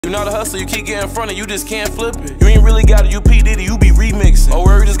You're not a hustler, you keep getting in front of, you just can't flip it. You ain't really got it, you P. Diddy, you be remixing. Oh,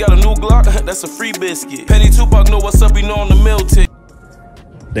 where you just got a new Glock? That's a free biscuit. Petty Tupac know what's up, he know on the mill tick.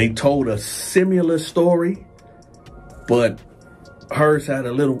 They told a similar story, but hers had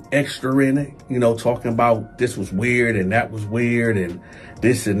a little extra in it, you know, talking about this was weird and that was weird and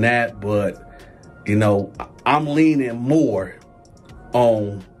this and that. But, you know, I'm leaning more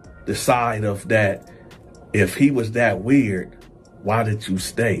on the side of that. If he was that weird, why did you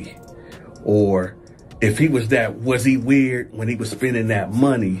stay? Or if he was that, was he weird when he was spending that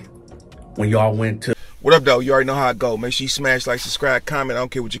money when y'all went to? What up, though? You already know how it go. Make sure you smash, like, subscribe, comment. I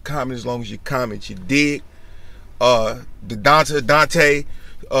don't care what you comment as long as you comment. You dig? The Donta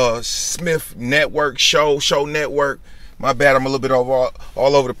Smith Network show network. My bad, I'm a little bit all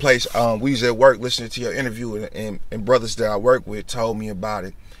over the place. We was at work listening to your interview, and brothers that I work with told me about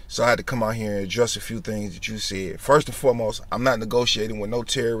it. So I had to come out here and address a few things that you said. First and foremost, I'm not negotiating with no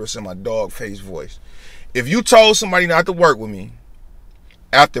terrorists in my dog-faced voice. If you told somebody not to work with me,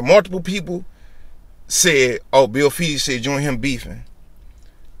 after multiple people said, oh, Bill Feezy said you and him beefing,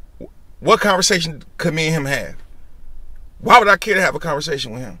 what conversation could me and him have? Why would I care to have a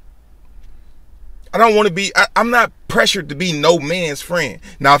conversation with him? I don't want to be, I'm not pressured to be no man's friend.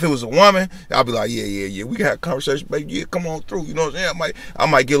 Now, if it was a woman, I'll be like, yeah, we can have a conversation, baby. Yeah, come on through. You know what I'm saying? I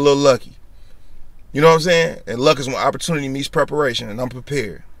might get a little lucky. You know what I'm saying? And luck is when opportunity meets preparation, and I'm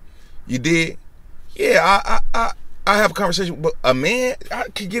prepared. You did? Yeah, I have a conversation, but a man, I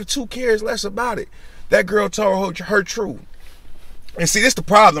could give 2 cares less about it. That girl told her truth. And see, this the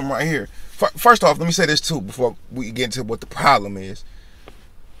problem right here. First off, let me say this too before we get into what the problem is.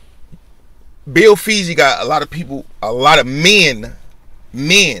 Bill Feezy got a lot of people, a lot of men.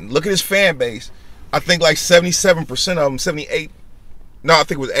 Look at his fan base. I think like 77% of them, 78. No, I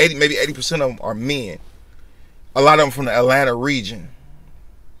think it was 80, maybe 80% of them are men. A lot of them from the Atlanta region.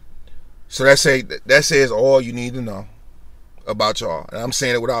 So that says all you need to know about y'all. And I'm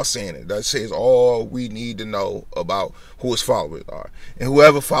saying it without saying it. That says all we need to know about who his followers are. And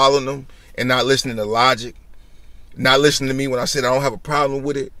whoever following them and not listening to logic, not listening to me when I said I don't have a problem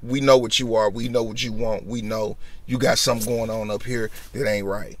with it, we know what you are. We know what you want. We know you got something going on up here that ain't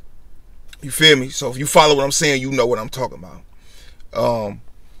right. You feel me? So if you follow what I'm saying, you know what I'm talking about.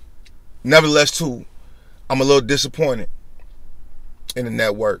 Nevertheless, too, I'm a little disappointed in the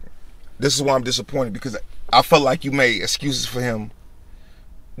network. This is why I'm disappointed, because I felt like you made excuses for him,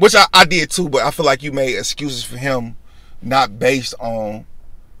 which I did too, but I feel like you made excuses for him not based on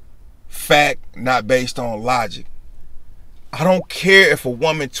fact, not based on logic. I don't care if a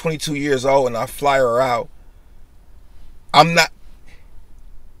woman 22 years old and I fly her out. I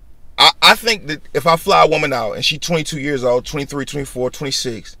think that if I fly a woman out and she's 22 years old, 23, 24,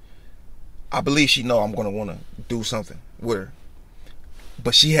 26, I believe she know I'm going to want to do something with her.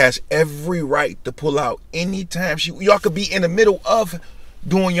 But she has every right to pull out anytime y'all could be in the middle of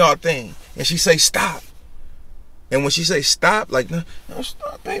doing y'all thing and she say stop. And when she say stop, like, no,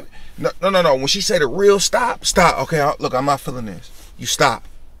 stop, baby. No. When she say the real stop. Okay, look, I'm not feeling this. You stop.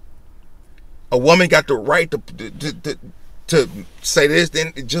 A woman got the right to say this,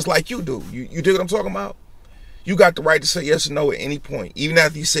 then just like you do. You dig what I'm talking about? You got the right to say yes or no at any point. Even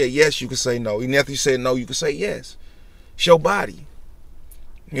after you say yes, you can say no. Even after you say no, you can say yes. It's your body.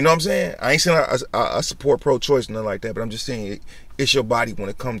 You know what I'm saying? I ain't saying I support pro-choice or nothing like that, but I'm just saying it's your body when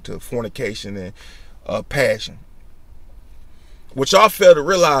it comes to fornication and passion. What y'all fail to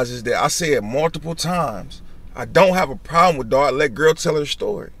realize is that I said multiple times, I don't have a problem with dog. Let girl tell her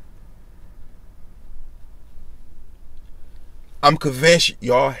story. I'm convinced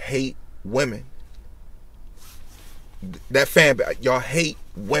y'all hate women. That fan, y'all hate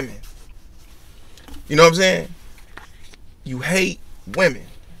women. You know what I'm saying? You hate women.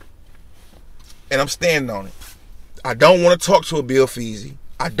 And I'm standing on it. I don't want to talk to a Bill Feezy.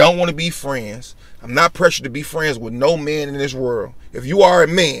 I don't want to be friends. I'm not pressured to be friends with no man in this world. If you are a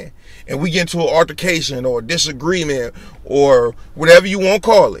man and we get into an altercation or a disagreement or whatever you want to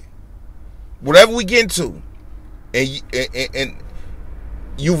call it, whatever we get into, and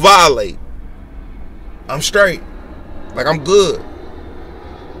you violate, I'm straight. Like, I'm good.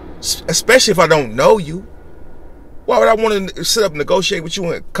 Especially if I don't know you. Why would I want to sit up and negotiate with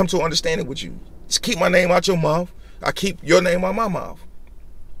you and come to an understanding with you? Just keep my name out your mouth. I keep your name out my mouth.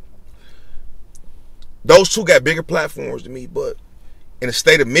 Those two got bigger platforms than me, but in the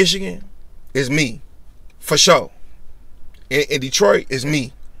state of Michigan, it's me, for sure. In Detroit, it's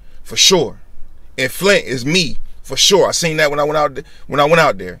me, for sure. In Flint, it's me, for sure. I seen that when I went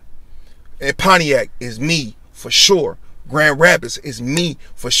out there. In Pontiac, it's me, for sure. Grand Rapids is me,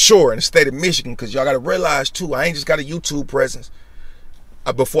 for sure. In the state of Michigan, because y'all got to realize, too, I ain't just got a YouTube presence.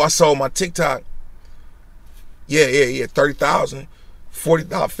 before I sold my TikTok, yeah, 30,000,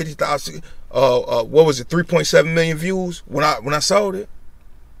 40,000, 50,000. What was it? 3.7 million views when I sold it.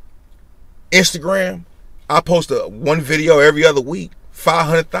 Instagram, I post one video every other week,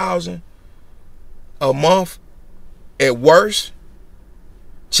 500,000 a month at worst.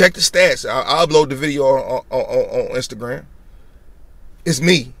 Check the stats. I upload the video on Instagram. It's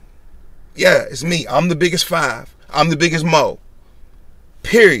me. Yeah, it's me. I'm the biggest 5. I'm the biggest Mo.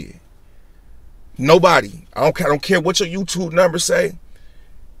 Period. Nobody. I don't care what your YouTube numbers say.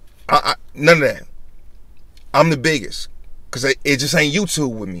 None of that. I'm the biggest. Because it just ain't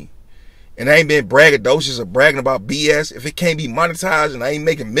YouTube with me. And I ain't been braggadocious or bragging about BS. If it can't be monetized and I ain't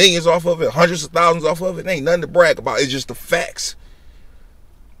making millions off of it, hundreds of thousands off of it, ain't nothing to brag about. It's just the facts.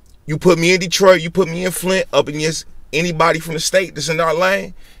 You put me in Detroit, you put me in Flint, up against anybody from the state that's in our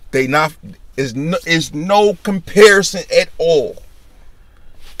lane, is no comparison at all.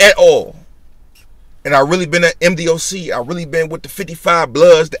 At all. And I really been at MDOC. I really been with the 55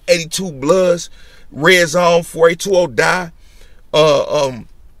 Bloods, the 82 Bloods, Red Zone, 4820 Die,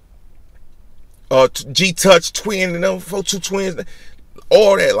 G-Touch, Twin, and them 42 Twins,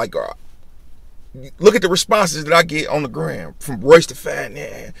 all that. Like, look at the responses that I get on the gram from Royce the Fat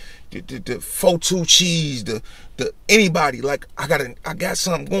Man, the 42 Cheese, the anybody. Like, I got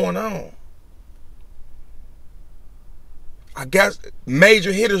something going on. I got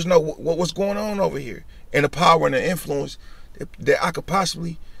major hitters know what's going on over here and the power and the influence that I could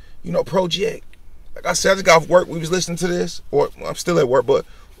possibly, project. Like I said, I just got off work. We was listening to this, or I'm still at work, but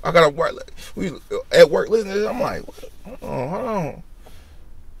I got to work. We at work listening to this. I'm like, hold on.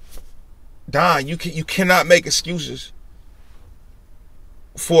 Don, you cannot make excuses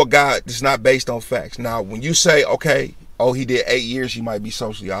for a guy that's not based on facts. Now, when you say, okay, he did 8 years, he might be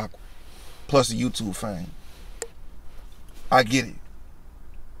socially awkward, plus the YouTube fame. I get it.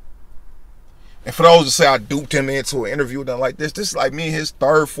 And for those that say I duped him into an interview done like this is like me and his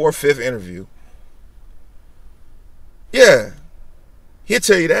 3rd, 4th, 5th interview. Yeah. He'll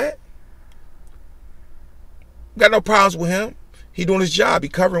tell you that. Got no problems with him. He doing his job. He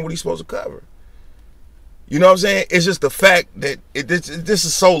covering what he's supposed to cover. You know what I'm saying? It's just the fact that this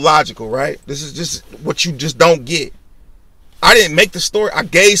is so logical, right? This is just what you just don't get. I didn't make the story. I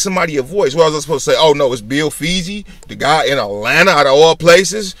gave somebody a voice. What was I supposed to say? Oh, no, it's Bill Feezy, the guy in Atlanta, out of all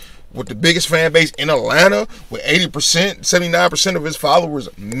places, with the biggest fan base in Atlanta, with 80%, 79% of his followers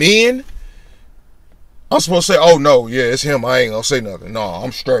men. I'm supposed to say, oh, no, yeah, it's him. I ain't going to say nothing. No,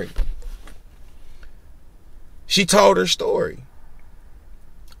 I'm straight. She told her story.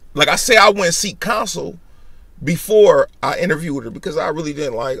 Like I said, I went and seek counsel before I interviewed her because I really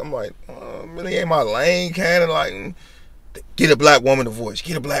didn't I'm like, really ain't my lane, kind of like, get a black woman a voice.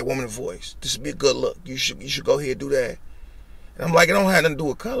 Get a black woman a voice. This would be a good look. You should go ahead and do that. And I'm like, it don't have nothing to do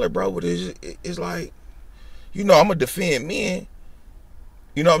with color, bro. But it's like, I'm going to defend men.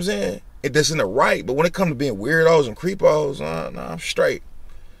 You know what I'm saying? That's in the right. But when it comes to being weirdos and creepos, I'm straight.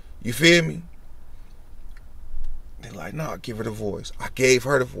 You feel me? They're like, no, give her the voice. I gave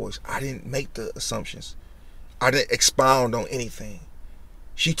her the voice. I didn't make the assumptions. I didn't expound on anything.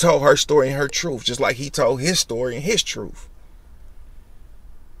 She told her story and her truth, just like he told his story and his truth.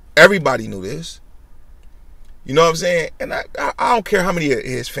 Everybody knew this. You know what I'm saying? And I don't care how many of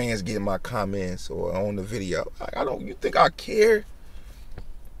his fans get in my comments or on the video. You think I care?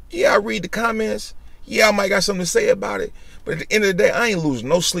 Yeah, I read the comments. Yeah, I might got something to say about it. But at the end of the day, I ain't losing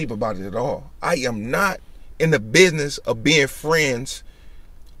no sleep about it at all. I am not in the business of being friends,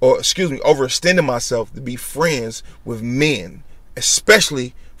 or overextending myself to be friends with men,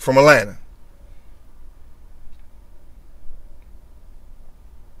 especially from Atlanta.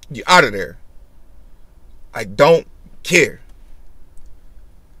 You're out of there. I don't care.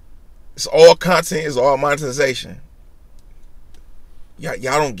 It's all content, it's all monetization. Y'all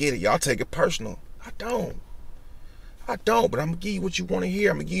don't get it. Y'all take it personal. I don't, but I'm going to give you what you want to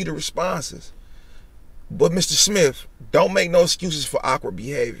hear. I'm going to give you the responses. But Mr. Smith, don't make no excuses for awkward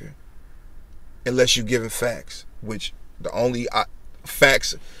behavior unless you're giving facts, which the only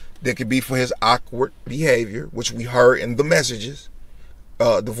facts that could be for his awkward behavior, which we heard in the messages,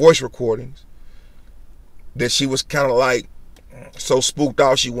 the voice recordings, that she was kind of like so spooked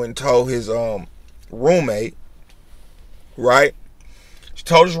out she went and told his roommate, right? She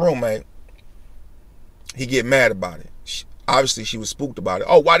told his roommate. He get mad about it. Obviously, she was spooked about it.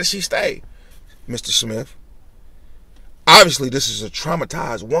 Oh, why did she stay, Mr. Smith? Obviously, this is a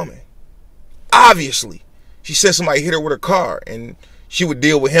traumatized woman. Obviously. She said somebody hit her with a car and she would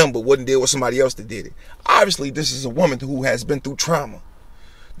deal with him but wouldn't deal with somebody else that did it. Obviously, this is a woman who has been through trauma.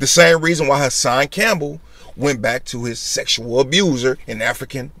 The same reason why Hassan Campbell went back to his sexual abuser in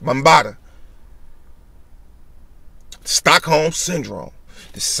African Bambaataa. Stockholm Syndrome.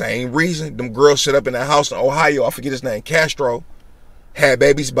 The same reason them girls set up in that house in Ohio, I forget his name, Castro, had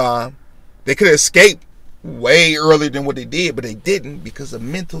babies by him. They could have escaped way earlier than what they did, but they didn't because of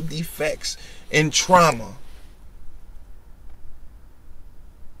mental defects and trauma.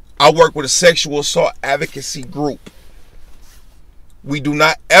 I work with a sexual assault advocacy group. We do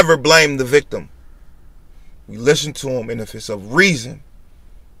not ever blame the victim. We listen to him, and if it's of reason,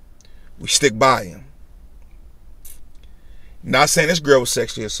 we stick by him. Not saying this girl was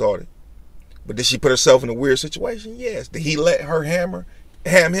sexually assaulted, but did she put herself in a weird situation? Yes. Did he let her ham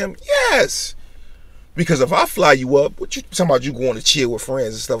him? Yes. Because if I fly you up, what you talking about? You going to chill with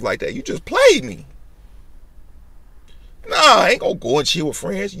friends and stuff like that? You just played me. Nah, I ain't gonna go and chill with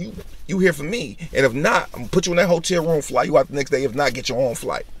friends. You here for me. And if not, I'm gonna put you in that hotel room, fly you out the next day. If not, get your own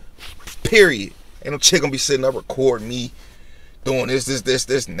flight. Period. Ain't no chick gonna be sitting up recording me doing this,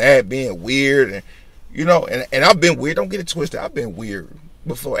 and that, being weird. And you know, and I've been weird. Don't get it twisted. I've been weird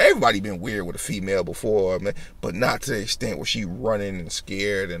before. Everybody been weird with a female before, man. But not to the extent where she running and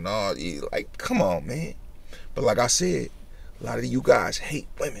scared and all. Like, come on, man. But like I said, a lot of you guys hate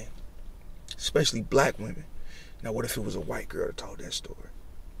women, especially black women. Now, what if it was a white girl that told that story?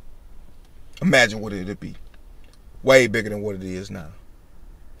 Imagine what it'd be. Way bigger than what it is now.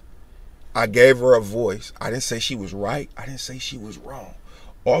 I gave her a voice. I didn't say she was right. I didn't say she was wrong.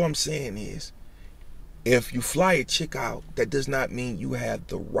 All I'm saying is, if you fly a chick out, that does not mean you have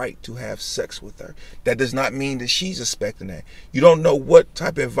the right to have sex with her. That does not mean that she's expecting that. You don't know what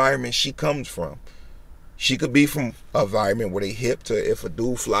type of environment she comes from. She could be from an environment where they hip to, if a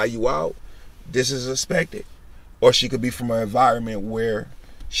dude fly you out, this is expected. Or she could be from an environment where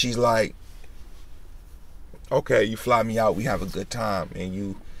she's like, okay, you fly me out, we have a good time, and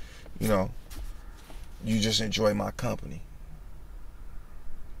you know, you just enjoy my company.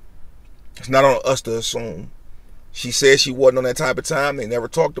 It's not on us to assume. She said she wasn't on that type of time. They never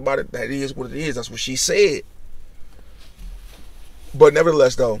talked about it. That is what it is. That's what she said. But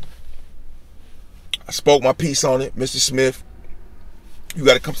nevertheless, though, I spoke my piece on it. Mr. Smith, you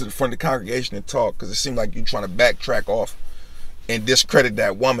got to come to the front of the congregation and talk, because it seemed like you're trying to backtrack off and discredit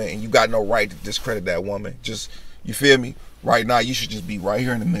that woman, and you got no right to discredit that woman. Just, you feel me? Right now, you should just be right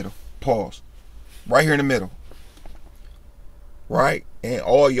here in the middle. Pause. Right here in the middle. Right? And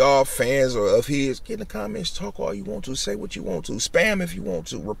all y'all fans of his, get in the comments, talk all you want to, say what you want to, spam if you want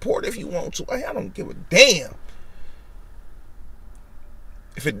to, report if you want to. Hey, I don't give a damn.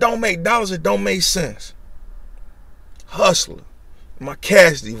 If it don't make dollars, it don't make sense. Hustler. My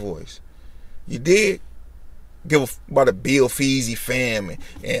Cassidy voice. You did? Give a f about a Bill Feezy fam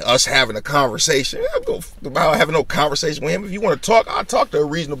and us having a conversation. I don't go about having no conversation with him. If you want to talk, I'll talk to a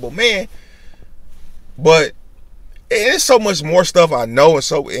reasonable man. But there's so much more stuff I know, and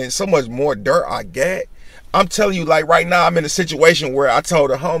so much more dirt I get. I'm telling you, like right now, I'm in a situation where I told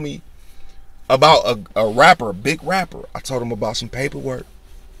a homie about a rapper, a big rapper. I told him about some paperwork.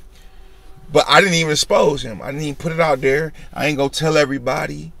 But I didn't even expose him. I didn't even put it out there. I ain't gonna tell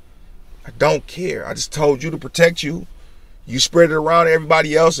everybody. I don't care. I just told you to protect you. You spread it around to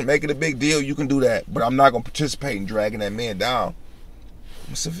everybody else and make it a big deal, you can do that. But I'm not gonna participate in dragging that man down.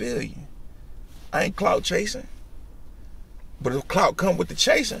 I'm a civilian. I ain't clout chasing. But if clout come with the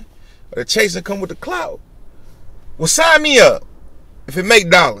chasing, or the chasing come with the clout, well, sign me up. If it make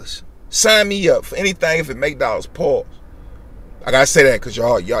dollars, sign me up for anything if it make dollars. Pause. I gotta say that because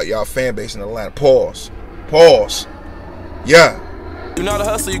y'all fan base in Atlanta. Pause. Pause. Yeah. You're not a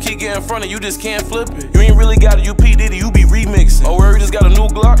hustler, you keep getting in front of, you just can't flip it. You ain't really got it, you P. Diddy, you be remixing. Oh, where we just got a new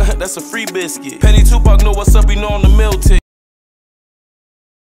Glock, that's a free biscuit. PettyTupac know what's up, he know on the mill tick.